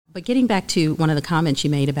But getting back to one of the comments you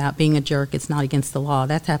made about being a jerk, it's not against the law,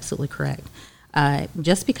 that's absolutely correct.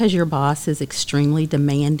 Just because your boss is extremely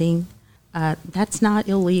demanding, that's not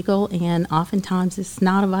illegal, and oftentimes it's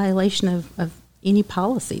not a violation of any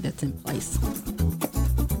policy that's in place.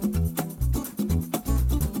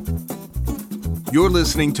 You're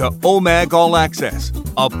listening to OMAG All Access,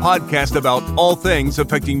 a podcast about all things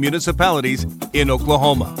affecting municipalities in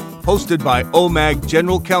Oklahoma, hosted by OMAG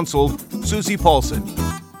General Counsel Susie Paulson.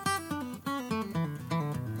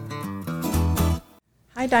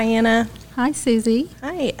 Hi, Diana. Hi, Susie.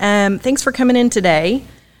 Hi. Thanks for coming in today.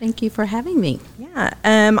 Thank you for having me. Yeah.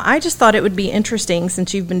 I just thought it would be interesting,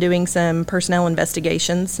 since you've been doing some personnel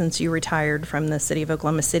investigations since you retired from the city of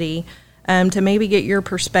Oklahoma City, to maybe get your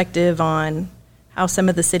perspective on how some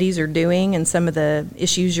of the cities are doing and some of the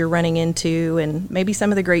issues you're running into and maybe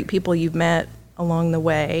some of the great people you've met along the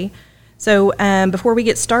way. So before we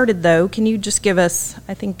get started, though, can you just give us,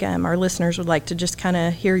 I think our listeners would like to just kind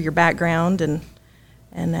of hear your background and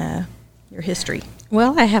your history.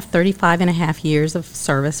 Well, I have 35 and a half years of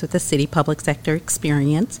service with the city public sector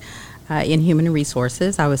experience in human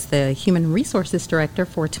resources. I was the human resources director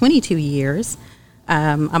for 22 years.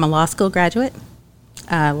 I'm a law school graduate,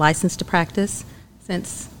 licensed to practice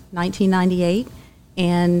since 1998,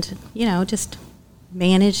 and, just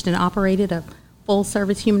managed and operated a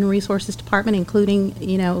full-service human resources department, including,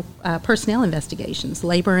 personnel investigations,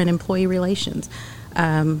 labor and employee relations.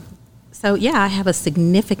 So, I have a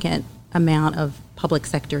significant amount of public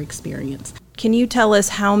sector experience. Can you tell us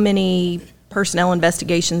how many personnel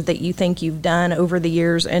investigations that you think you've done over the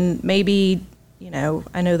years? And maybe,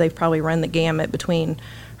 I know they've probably run the gamut between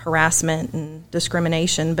harassment and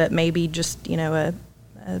discrimination, but maybe just, a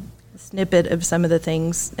snippet of some of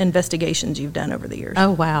the investigations you've done over the years.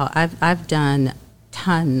 Oh, wow. I've done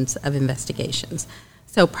tons of investigations.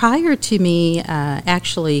 So prior to me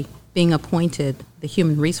actually being appointed the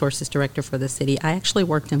Human Resources Director for the city, I actually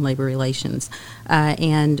worked in labor relations.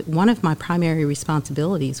 And one of my primary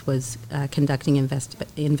responsibilities was conducting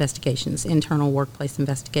investigations, internal workplace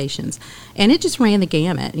investigations. And it just ran the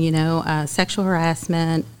gamut, sexual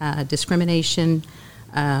harassment, discrimination,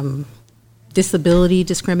 disability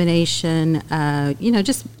discrimination,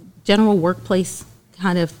 just general workplace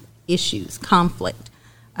kind of issues, conflict.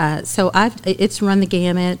 So it's run the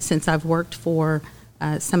gamut since I've worked for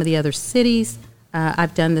some of the other cities.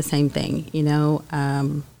 I've done the same thing,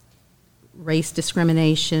 race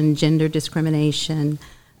discrimination, gender discrimination.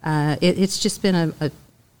 It's just been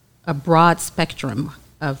a broad spectrum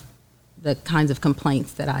of the kinds of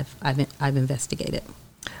complaints that I've investigated.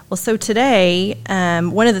 Well, so today,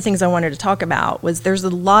 one of the things I wanted to talk about was there's a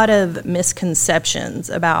lot of misconceptions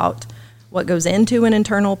about what goes into an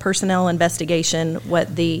internal personnel investigation, what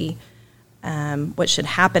should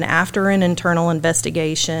happen after an internal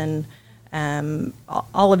investigation,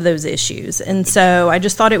 all of those issues. And so I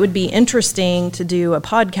just thought it would be interesting to do a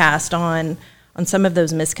podcast on some of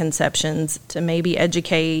those misconceptions to maybe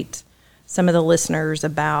educate some of the listeners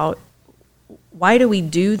about why do we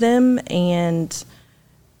do them, and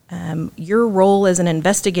your role as an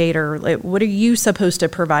investigator. What are you supposed to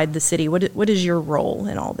provide the city? What is your role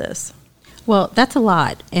in all this? Well, that's a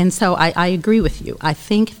lot. And so I agree with you. I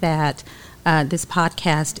think that this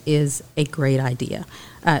podcast is a great idea.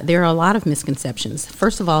 There are a lot of misconceptions.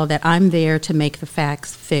 First of all, that I'm there to make the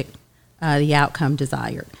facts fit the outcome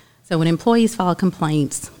desired. So when employees file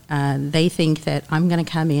complaints, they think that I'm going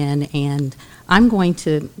to come in and I'm going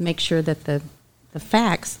to make sure that the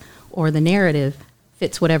facts or the narrative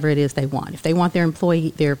fits whatever it is they want. If they want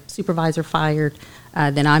their supervisor fired,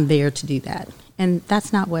 then I'm there to do that. And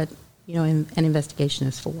that's not what an investigation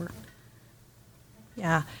is for.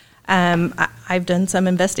 Yeah. I've done some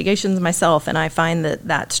investigations myself, and I find that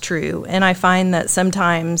that's true. And I find that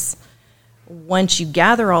sometimes once you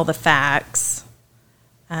gather all the facts,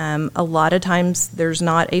 a lot of times there's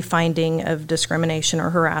not a finding of discrimination or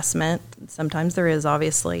harassment. Sometimes there is,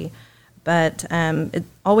 obviously. But it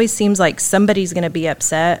always seems like somebody's going to be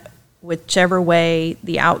upset whichever way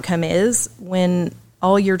the outcome is, when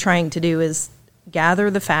all you're trying to do is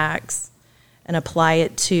gather the facts and apply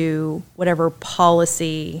it to whatever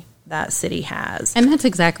policy that city has. And that's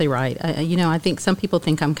exactly right. I think some people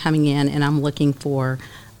think I'm coming in and I'm looking for,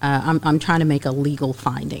 I'm trying to make a legal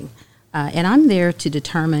finding. And I'm there to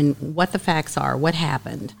determine what the facts are, what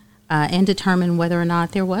happened, and determine whether or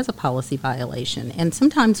not there was a policy violation. And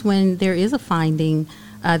sometimes when there is a finding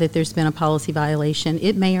that there's been a policy violation,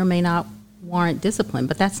 it may or may not warrant discipline,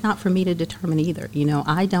 but that's not for me to determine either.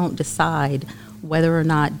 I don't decide whether or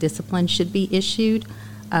not discipline should be issued.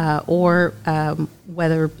 or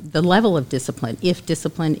whether the level of discipline, if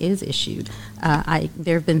discipline is issued.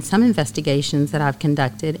 There have been some investigations that I've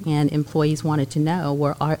conducted, and employees wanted to know,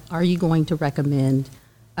 well, are you going to recommend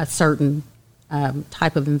a certain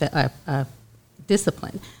type of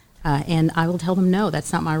discipline? And I will tell them, no,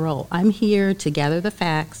 that's not my role. I'm here to gather the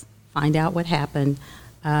facts, find out what happened,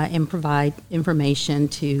 and provide information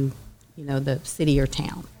to, the city or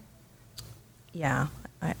town. Yeah,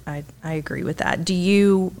 I agree with that. Do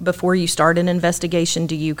you, before you start an investigation,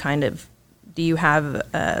 do you have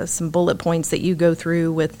some bullet points that you go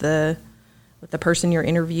through with the person you're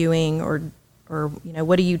interviewing, or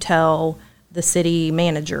what do you tell the city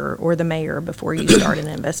manager or the mayor before you start an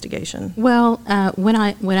investigation? Well, when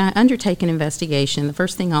I undertake an investigation, the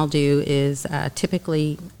first thing I'll do is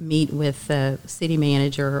typically meet with the city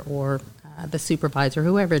manager or the supervisor,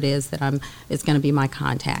 whoever it is that is going to be my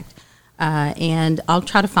contact. And I'll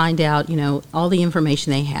try to find out, all the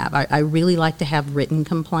information they have. I really like to have written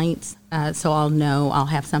complaints, so I'll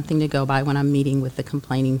have something to go by when I'm meeting with the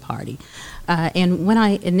complaining party. And when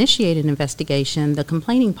I initiate an investigation, the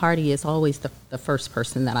complaining party is always the first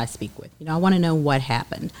person that I speak with. I want to know what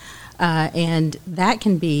happened. And that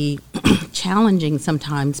can be challenging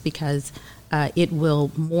sometimes because it will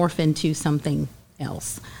morph into something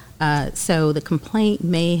else. So the complaint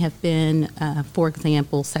may have been, for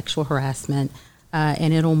example, sexual harassment,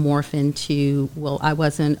 and it'll morph into, well, I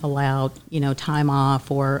wasn't allowed, time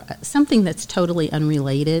off, or something that's totally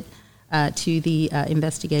unrelated to the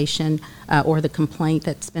investigation or the complaint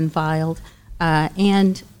that's been filed.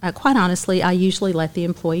 And quite honestly, I usually let the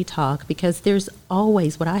employee talk because there's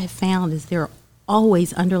always, what I have found is there are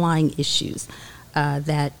always underlying issues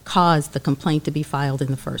that caused the complaint to be filed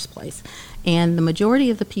in the first place. And the majority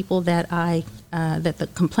of the people that the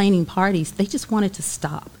complaining parties, they just want it to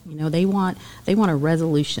stop. They want a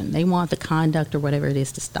resolution. They want the conduct or whatever it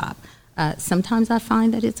is to stop. Sometimes I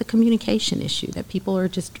find that it's a communication issue, that people are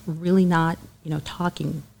just really not,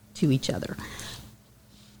 talking to each other.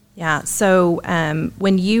 Yeah. So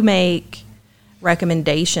when you make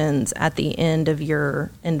recommendations at the end of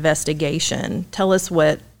your investigation, tell us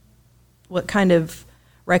what kind of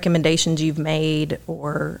recommendations you've made,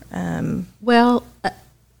 or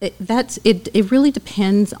it really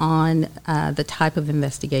depends on the type of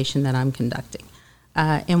investigation that I'm conducting.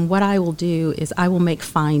 And what I will do is I will make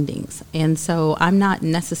findings. And so I'm not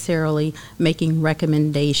necessarily making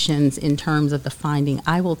recommendations in terms of the finding.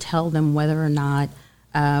 I will tell them whether or not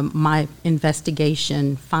my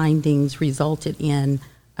investigation findings resulted in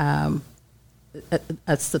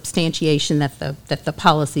a substantiation that the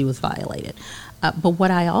policy was violated. But what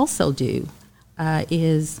I also do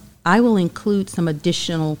is I will include some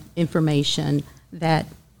additional information that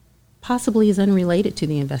possibly is unrelated to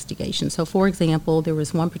the investigation. So, for example, there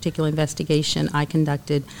was one particular investigation I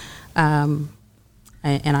conducted, and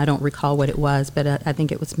I don't recall what it was, but I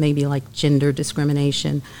think it was maybe like gender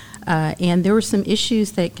discrimination. And there were some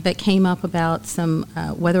issues that came up about some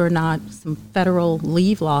whether or not some federal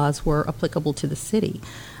leave laws were applicable to the city.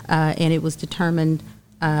 And it was determined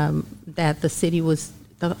that the city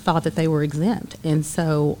thought that they were exempt. And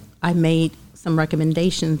so I made some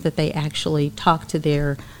recommendations that they actually talk to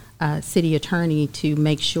their city attorney to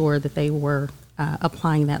make sure that they were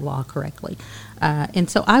applying that law correctly. And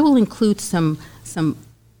so I will include some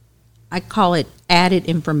I call it added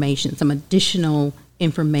information, some additional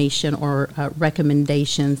information or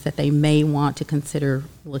recommendations that they may want to consider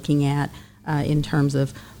looking at in terms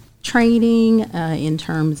of training, in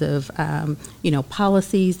terms of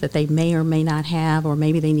policies that they may or may not have, or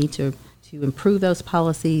maybe they need to improve those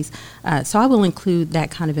policies. So I will include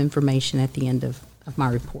that kind of information at the end of my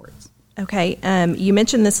reports. Okay, you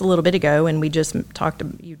mentioned this a little bit ago, and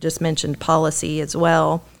you just mentioned policy as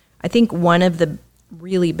well. I think one of the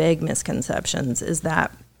really big misconceptions is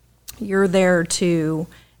that you're there to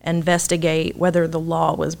investigate whether the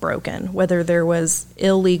law was broken, whether there was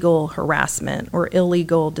illegal harassment or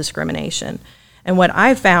illegal discrimination. And what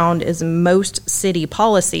I've found is most city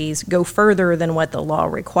policies go further than what the law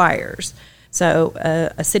requires. So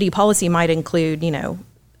a city policy might include,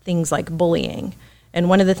 things like bullying. And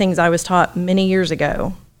one of the things I was taught many years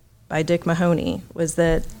ago by Dick Mahoney was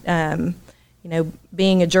that,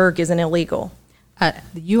 being a jerk isn't illegal.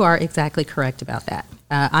 You are exactly correct about that.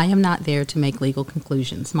 I am not there to make legal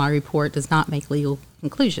conclusions. My report does not make legal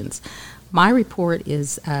conclusions. My report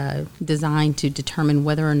is designed to determine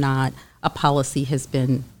whether or not a policy has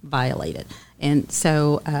been violated. And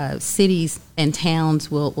so cities and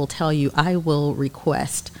towns will tell you, I will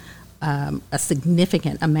request a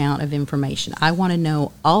significant amount of information. I want to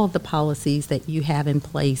know all of the policies that you have in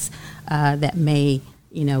place that may,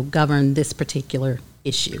 govern this particular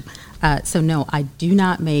issue. So no, I do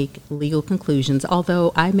not make legal conclusions,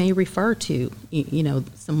 although I may refer to,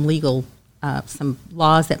 some legal, some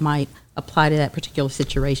laws that might apply to that particular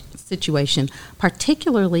situation,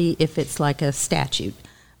 particularly if it's like a statute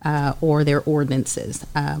or their ordinances.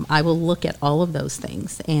 I will look at all of those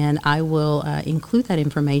things, and I will include that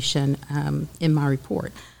information in my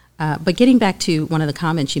report. But getting back to one of the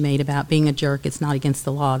comments you made about being a jerk, it's not against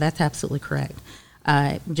the law, that's absolutely correct.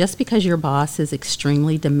 Just because your boss is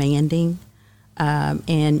extremely demanding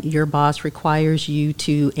and your boss requires you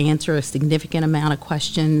to answer a significant amount of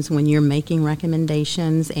questions when you're making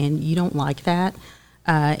recommendations and you don't like that,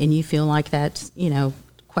 and you feel like that's,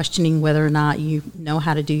 questioning whether or not you know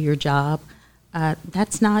how to do your job,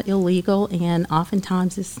 that's not illegal, and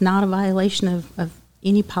oftentimes it's not a violation of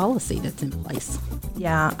any policy that's in place.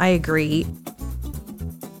 Yeah, I agree.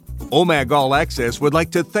 OMAG All Access would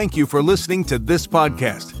like to thank you for listening to this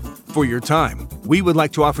podcast. For your time, we would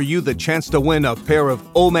like to offer you the chance to win a pair of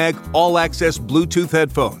OMAG All Access Bluetooth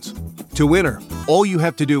headphones. To enter, all you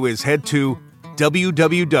have to do is head to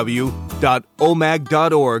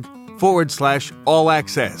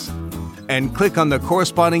www.omag.org/all-access and click on the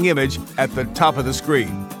corresponding image at the top of the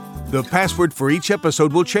screen. The password for each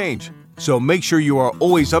episode will change, so make sure you are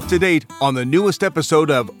always up to date on the newest episode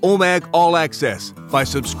of OMAG All Access by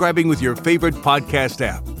subscribing with your favorite podcast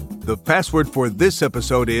app. The password for this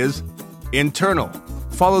episode is internal.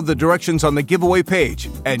 Follow the directions on the giveaway page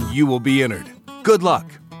and you will be entered. Good luck.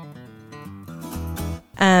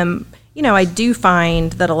 I do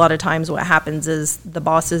find that a lot of times what happens is the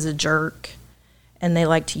boss is a jerk and they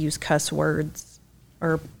like to use cuss words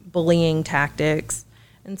or bullying tactics.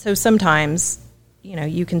 And so sometimes,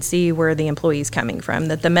 you can see where the employee's coming from,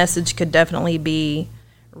 that the message could definitely be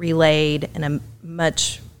relayed in a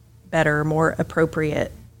much better, more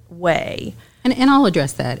appropriate way. And I'll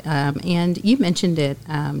address that. And you mentioned it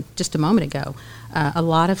just a moment ago. A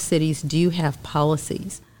lot of cities do have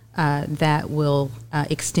policies that will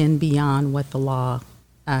extend beyond what the law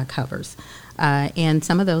covers. And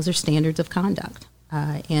some of those are standards of conduct.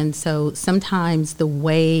 And so sometimes the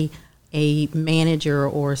way a manager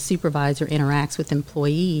or supervisor interacts with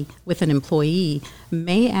an employee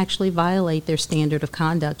may actually violate their standard of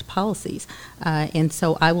conduct policies. And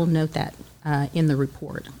so I will note that in the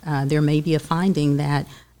report. There may be a finding that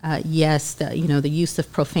yes, the use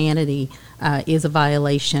of profanity is a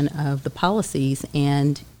violation of the policies,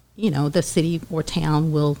 and the city or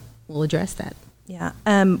town will address that. Yeah.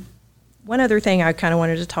 One other thing I kind of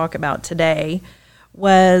wanted to talk about today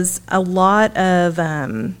was a lot of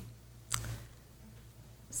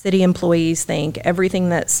city employees think everything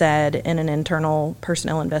that's said in an internal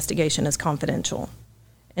personnel investigation is confidential.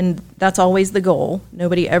 And that's always the goal.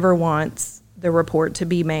 Nobody ever wants the report to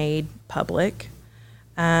be made public.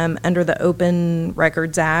 Under the Open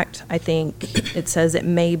Records Act, I think it says it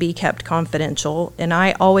may be kept confidential. And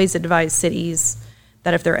I always advise cities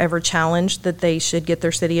that if they're ever challenged, that they should get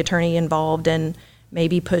their city attorney involved and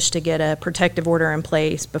maybe push to get a protective order in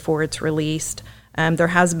place before it's released. There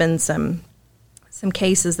has been some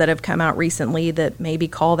cases that have come out recently that maybe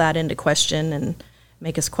call that into question and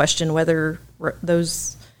make us question whether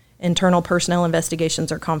those internal personnel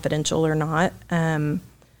investigations are confidential or not.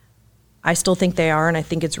 I still think they are, and I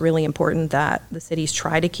think it's really important that the cities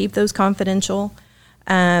try to keep those confidential.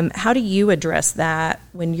 How do you address that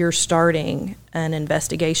when you're starting an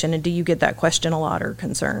investigation, and do you get that question a lot or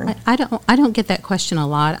concern? I don't get that question a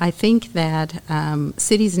lot. I think that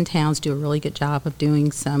cities and towns do a really good job of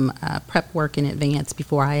doing some prep work in advance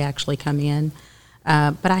before I actually come in.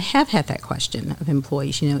 But I have had that question of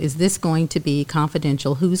employees, is this going to be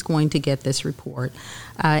confidential? Who's going to get this report?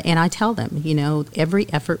 And I tell them,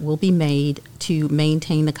 every effort will be made to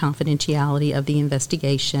maintain the confidentiality of the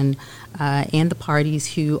investigation and the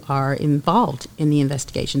parties who are involved in the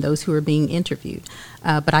investigation, those who are being interviewed.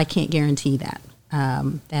 But I can't guarantee that.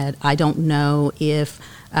 That I don't know if,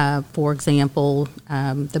 for example,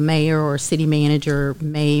 the mayor or city manager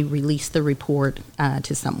may release the report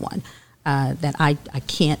to someone. That I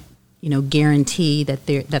can't, guarantee that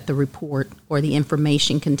the report or the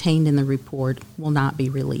information contained in the report will not be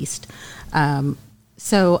released.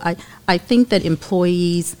 So I think that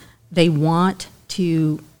employees, they want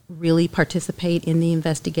to really participate in the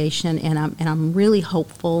investigation, and I'm really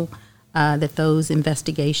hopeful that those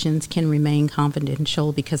investigations can remain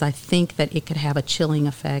confidential, because I think that it could have a chilling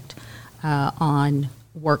effect on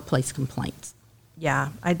workplace complaints. Yeah,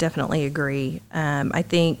 I definitely agree. I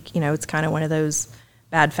think, it's kind of one of those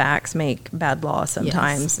bad facts make bad law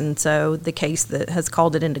sometimes. Yes. And so the case that has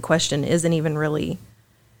called it into question isn't even really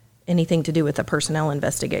anything to do with a personnel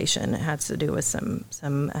investigation. It has to do with some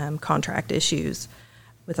contract issues.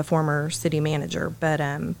 with a former city manager. But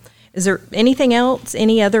is there anything else,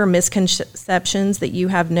 any other misconceptions that you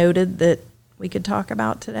have noted that we could talk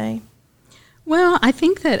about today? Well, I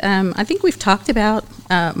think that I think we've talked about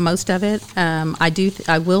most of it.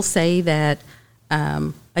 I will say that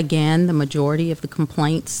again, the majority of the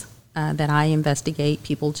complaints that I investigate,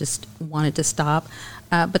 people just wanted to stop.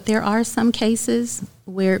 But there are some cases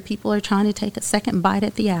where people are trying to take a second bite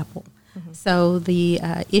at the apple. Mm-hmm. So the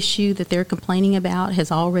issue that they're complaining about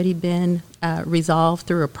has already been resolved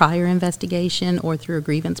through a prior investigation or through a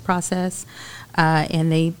grievance process,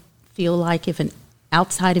 and they feel like if an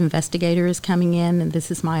outside investigator is coming in, and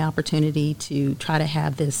this is my opportunity to try to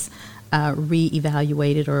have this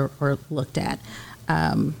reevaluated or looked at.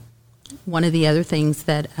 One of the other things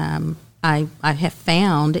that I have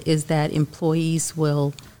found is that employees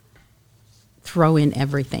will throw in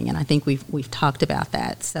everything, and I think we've talked about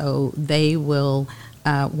that. So they will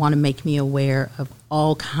want to make me aware of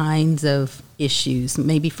all kinds of issues,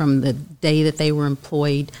 maybe from the day that they were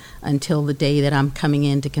employed until the day that I'm coming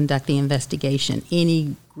in to conduct the investigation.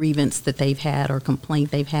 Any grievance that they've had or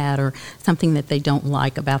complaint they've had or something that they don't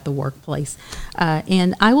like about the workplace.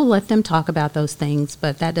 And I will let them talk about those things,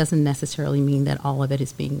 but that doesn't necessarily mean that all of it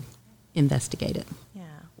is being investigated. Yeah.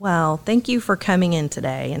 Well, thank you for coming in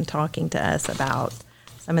today and talking to us about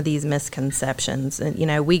some of these misconceptions. And, you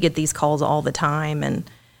know, we get these calls all the time, and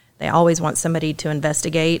they always want somebody to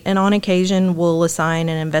investigate. And on occasion, we'll assign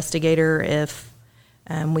an investigator if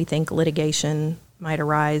we think litigation might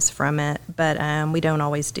arise from it, but we don't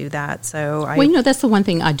always do that. So, well, you know, that's the one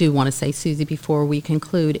thing I do want to say, Susie, before we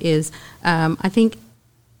conclude is I think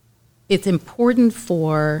it's important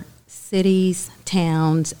for cities,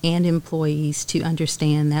 towns, and employees to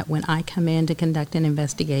understand that when I come in to conduct an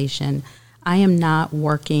investigation, I am not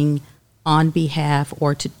working on behalf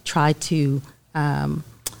or to try to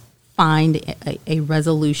find a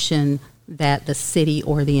resolution that the city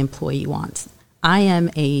or the employee wants. I am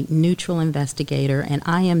a neutral investigator, and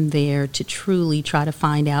I am there to truly try to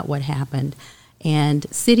find out what happened.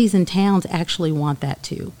 And cities and towns actually want that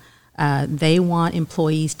too. They want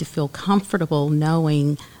employees to feel comfortable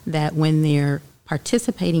knowing that when they're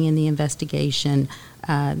participating in the investigation,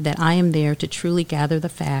 that I am there to truly gather the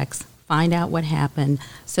facts, find out what happened,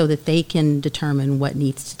 so that they can determine what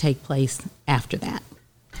needs to take place after that.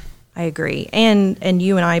 I agree. And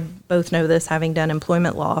you and I both know this, having done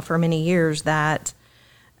employment law for many years, that,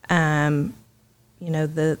 you know,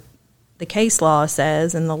 the case law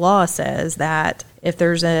says and the law says that if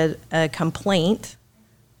there's a complaint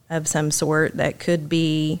of some sort that could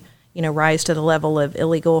be, you know, rise to the level of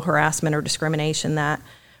illegal harassment or discrimination, that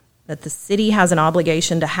the city has an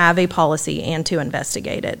obligation to have a policy and to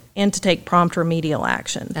investigate it and to take prompt remedial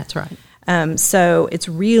action. That's right. So it's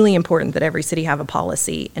really important that every city have a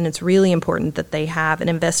policy, and it's really important that they have an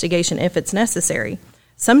investigation if it's necessary.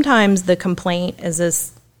 Sometimes the complaint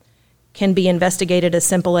can be investigated as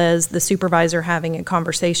simple as the supervisor having a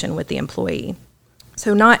conversation with the employee.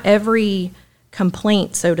 So not every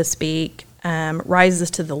complaint, so to speak,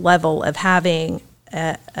 rises to the level of having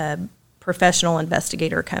a professional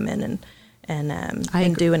investigator come in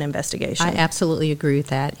and do an investigation. I absolutely agree with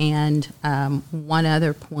that. And one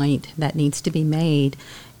other point that needs to be made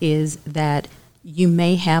is that you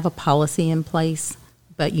may have a policy in place,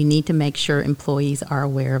 but you need to make sure employees are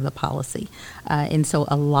aware of the policy. And so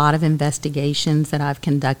a lot of investigations that I've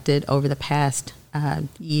conducted over the past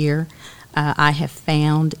year, I have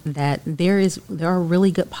found that there are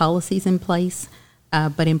really good policies in place,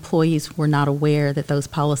 but employees were not aware that those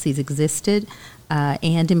policies existed,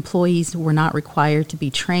 and employees were not required to be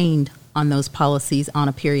trained on those policies on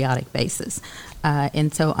a periodic basis.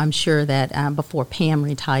 And so I'm sure that before Pam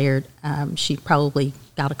retired, she probably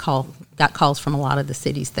got calls from a lot of the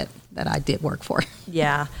cities that I did work for.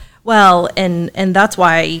 Yeah. Well, and that's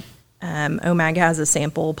why OMAG has a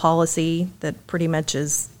sample policy that pretty much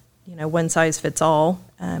is, you know, one size fits all.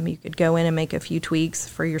 You could go in and make a few tweaks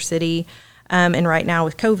for your city. And right now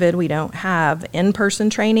with COVID, we don't have in-person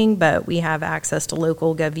training, but we have access to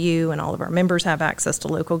Local GovU, and all of our members have access to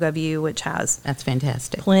Local GovU, which has that's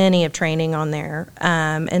fantastic, plenty of training on there.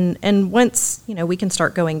 And once, you know, we can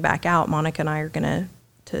start going back out, Monica and I are going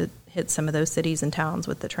to hit some of those cities and towns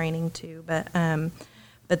with the training too. But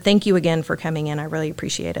thank you again for coming in. I really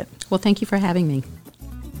appreciate it. Well, thank you for having me.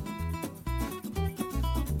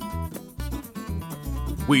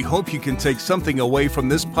 We hope you can take something away from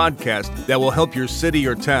this podcast that will help your city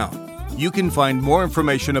or town. You can find more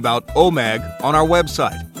information about OMAG on our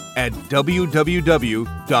website at www.omag.org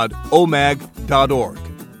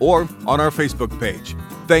or on our Facebook page.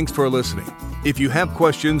 Thanks for listening. If you have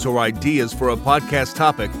questions or ideas for a podcast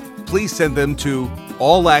topic, please send them to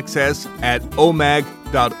All Access at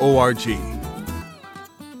omag.org.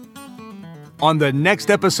 On the next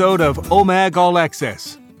episode of OMAG All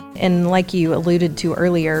Access. And like you alluded to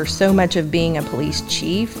earlier, so much of being a police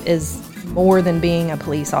chief is more than being a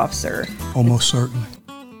police officer. Almost certainly.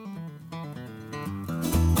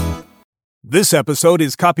 This episode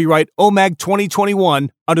is copyright OMAG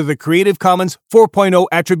 2021 under the Creative Commons 4.0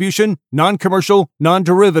 Attribution, Non-Commercial,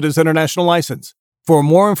 Non-Derivatives International License. For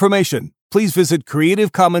more information, please visit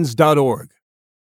creativecommons.org.